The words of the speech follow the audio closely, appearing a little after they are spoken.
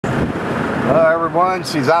Everyone,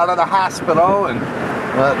 she's out of the hospital and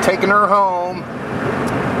taking her home.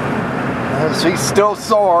 She's still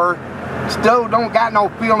sore. Still don't got no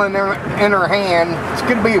feeling in her hand. It's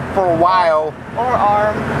gonna be for a while. Or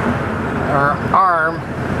arm. Or arm.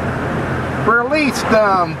 For at least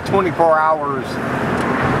 24 hours.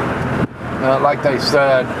 Like they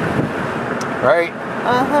said. Right?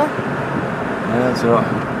 Uh-huh. Yeah, so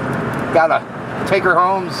gotta take her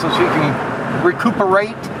home so she can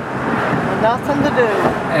recuperate. Nothing to do.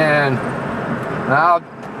 And now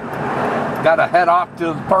gotta head off to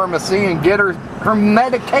the pharmacy and get her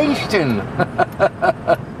medication.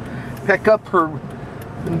 Pick up her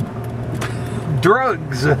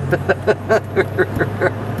drugs.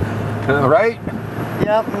 Right?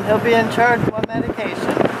 Yep, and he'll be in charge of what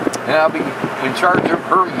medication. Yeah, I'll be in charge of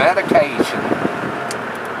her medication.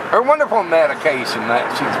 Her wonderful medication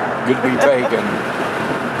that she's going to be taking.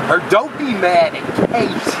 Her dopey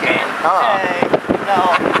medication. Huh? Hey, no.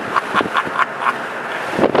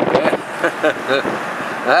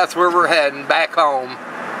 That's where we're heading, back home.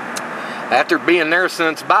 After being there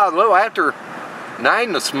since about a little after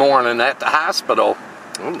 9 this morning at the hospital.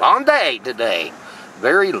 Long day today.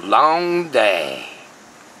 Very long day.